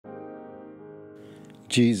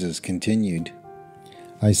Jesus continued,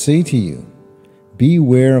 I say to you,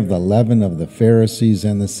 beware of the leaven of the Pharisees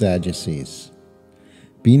and the Sadducees.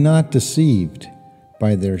 Be not deceived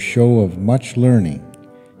by their show of much learning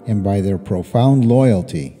and by their profound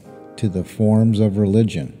loyalty to the forms of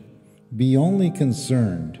religion. Be only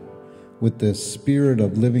concerned with the spirit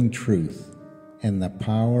of living truth and the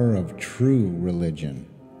power of true religion.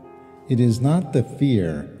 It is not the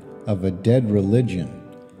fear of a dead religion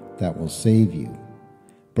that will save you,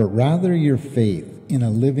 but rather your faith in a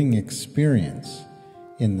living experience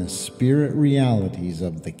in the spirit realities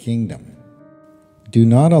of the kingdom. Do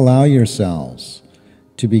not allow yourselves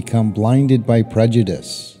to become blinded by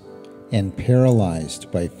prejudice and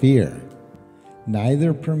paralyzed by fear.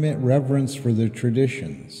 Neither permit reverence for the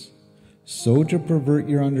traditions, so to pervert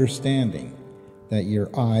your understanding that your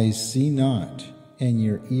eyes see not and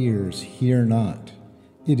your ears hear not.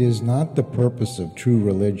 It is not the purpose of true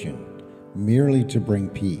religion merely to bring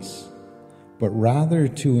peace, but rather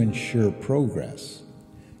to ensure progress.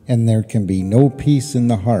 And there can be no peace in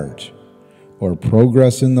the heart or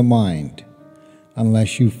progress in the mind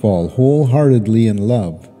unless you fall wholeheartedly in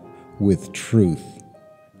love with truth,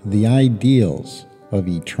 the ideals of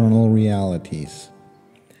eternal realities.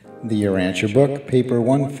 The Urantia Book, paper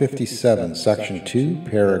 157, section 2,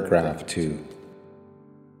 paragraph 2.